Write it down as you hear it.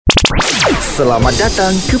Selamat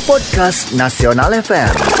datang ke Podcast Nasional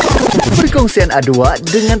FM. Perkongsian ADHWA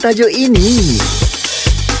dengan tajuk ini.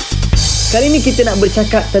 Kali ini kita nak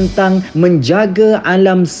bercakap tentang menjaga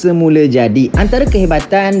alam semula jadi. Antara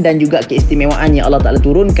kehebatan dan juga keistimewaan yang Allah Ta'ala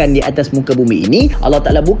turunkan di atas muka bumi ini, Allah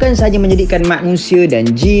Ta'ala bukan sahaja menjadikan manusia dan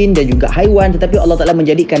jin dan juga haiwan, tetapi Allah Ta'ala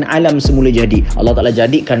menjadikan alam semula jadi. Allah Ta'ala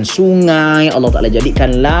jadikan sungai, Allah Ta'ala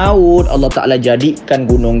jadikan laut, Allah Ta'ala jadikan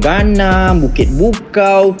gunung ganam, bukit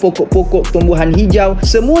bukau, pokok-pokok tumbuhan hijau.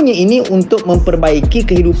 Semuanya ini untuk memperbaiki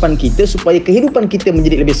kehidupan kita supaya kehidupan kita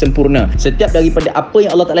menjadi lebih sempurna. Setiap daripada apa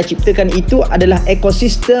yang Allah Ta'ala ciptakan itu adalah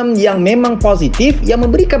ekosistem yang memang positif, yang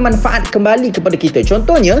memberikan manfaat kembali kepada kita.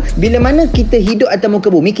 Contohnya, bila mana kita hidup atas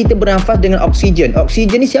muka bumi, kita bernafas dengan oksigen.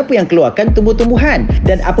 Oksigen ni siapa yang keluarkan? Tumbuh-tumbuhan.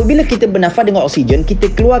 Dan apabila kita bernafas dengan oksigen,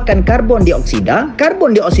 kita keluarkan karbon dioksida.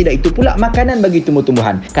 Karbon dioksida itu pula makanan bagi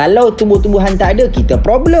tumbuh-tumbuhan. Kalau tumbuh-tumbuhan tak ada, kita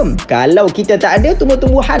problem. Kalau kita tak ada,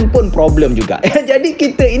 tumbuh-tumbuhan pun problem juga. Jadi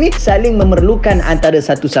kita ini saling memerlukan antara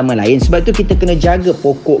satu sama lain. Sebab tu kita kena jaga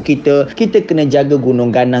pokok kita kena jaga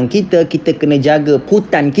gunung ganang kita kena jaga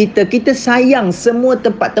hutan kita sayang semua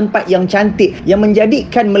tempat-tempat yang cantik yang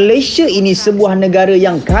menjadikan Malaysia ini sebuah negara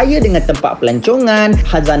yang kaya dengan tempat pelancongan,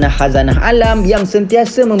 khazanah-khazanah alam yang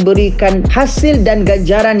sentiasa memberikan hasil dan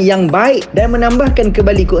ganjaran yang baik dan menambahkan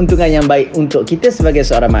kembali keuntungan yang baik untuk kita sebagai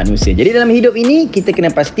seorang manusia. Jadi dalam hidup ini kita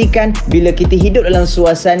kena pastikan bila kita hidup dalam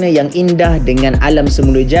suasana yang indah dengan alam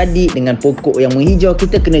semula jadi, dengan pokok yang menghijau,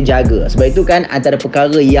 kita kena jaga. Sebab itu kan antara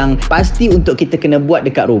perkara yang pasti untuk kita kena buat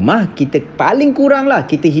dekat rumah, kita paling kurang lah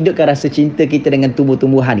kita hidupkan rasa cinta kita dengan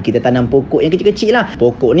tumbuh-tumbuhan. Kita tanam pokok yang kecil-kecil lah.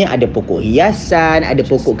 Pokok ni ada pokok hiasan, ada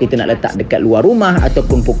pokok kita nak letak dekat luar rumah,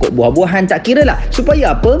 ataupun pokok buah-buahan, tak kira lah.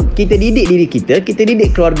 Supaya apa? Kita didik diri kita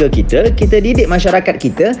didik keluarga kita didik masyarakat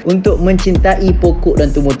kita untuk mencintai pokok dan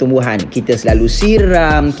tumbuh-tumbuhan. Kita selalu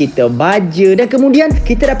siram, kita baja, dan kemudian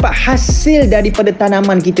kita dapat hasil daripada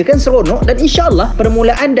tanaman kita, kan seronok. Dan insyaAllah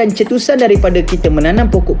permulaan dan cetusan daripada kita menanam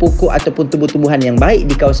pokok-pokok ataupun tumbuh-tumbuhan yang baik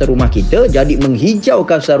di kawasan rumah kita, jadi menghijau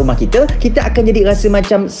kawasan rumah kita akan jadi rasa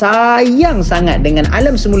macam sayang sangat dengan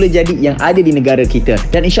alam semula jadi yang ada di negara kita.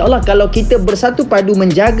 Dan insyaAllah kalau kita bersatu padu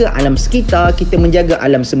menjaga alam sekitar, kita menjaga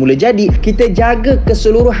alam semula jadi, kita jaga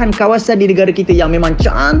keseluruhan kawasan di negara kita yang memang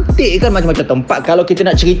cantik, kan macam-macam tempat. Kalau kita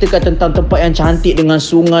nak ceritakan tentang tempat yang cantik dengan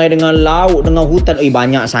sungai, dengan laut, dengan hutan,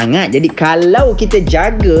 banyak sangat. Jadi kalau kita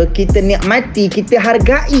jaga, kita nikmati, kita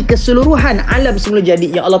hargai keseluruhan alam semula jadi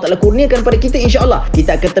yang Allah Ta'ala kurniakan pada kita, insyaAllah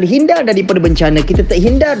kita akan terhindar daripada bencana, kita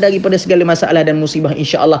terhindar daripada segala masalah dan musibah,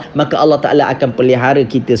 insya-Allah. Maka Allah Ta'ala akan pelihara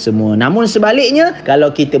kita semua. Namun sebaliknya, kalau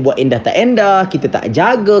kita buat endah tak endah, kita tak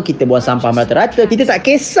jaga, kita buang sampah merata-rata, kita tak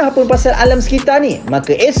kisah pun pasal alam sekitar ni,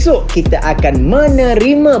 maka esok kita akan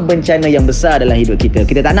menerima bencana yang besar dalam hidup kita.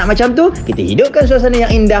 Kita tak nak macam tu. Kita hidupkan suasana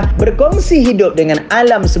yang indah, berkongsi hidup dengan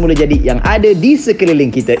alam semula jadi yang ada di sekeliling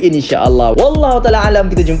kita, insya-Allah. Wallahu ta'ala alam.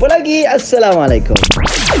 Kita jumpa lagi. Assalamualaikum.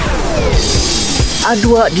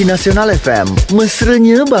 ADHWA di Nasional FM,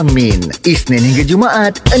 mesranya Bang Min, Isnin hingga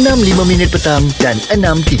Jumaat, 6.05 petang dan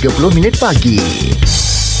 6.30 pagi.